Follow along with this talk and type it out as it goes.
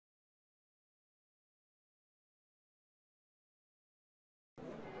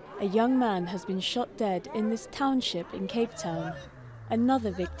A young man has been shot dead in this township in Cape Town, another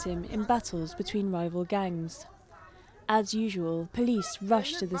victim in battles between rival gangs. As usual, police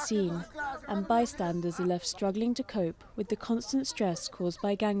rush to the scene, and bystanders are left struggling to cope with the constant stress caused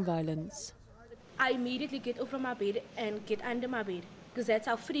by gang violence. I immediately get up from my bed and get under my bed, because that's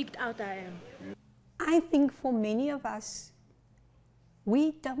how freaked out I am. I think for many of us,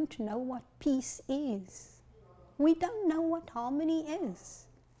 we don't know what peace is. We don't know what harmony is.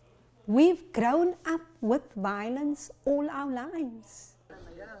 We've grown up with violence all our lives.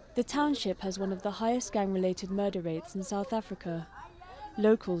 The township has one of the highest gang-related murder rates in South Africa.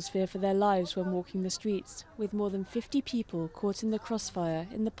 Locals fear for their lives when walking the streets, with more than 50 people caught in the crossfire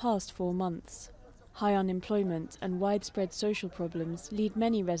in the past 4 months. High unemployment and widespread social problems lead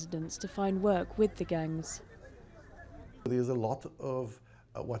many residents to find work with the gangs. There's a lot of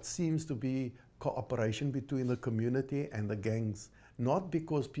what seems to be cooperation between the community and the gangs, not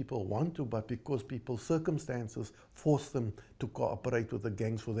because people want to, but because people's circumstances force them to cooperate with the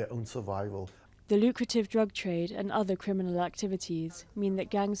gangs for their own survival. The lucrative drug trade and other criminal activities mean that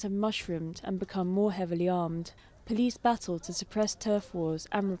gangs have mushroomed and become more heavily armed. Police battle to suppress turf wars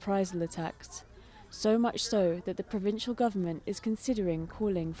and reprisal attacks, so much so that the provincial government is considering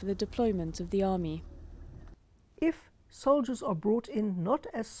calling for the deployment of the army. If soldiers are brought in not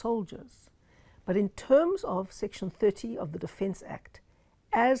as soldiers, but in terms of Section 30 of the Defence Act,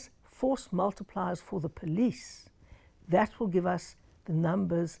 as force multipliers for the police, that will give us the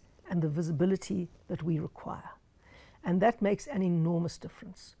numbers and the visibility that we require. And that makes an enormous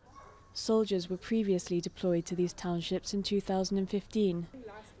difference. Soldiers were previously deployed to these townships in 2015,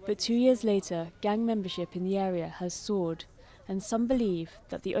 but 2 years later, gang membership in the area has soared, and some believe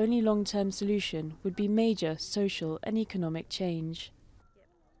that the only long-term solution would be major social and economic change.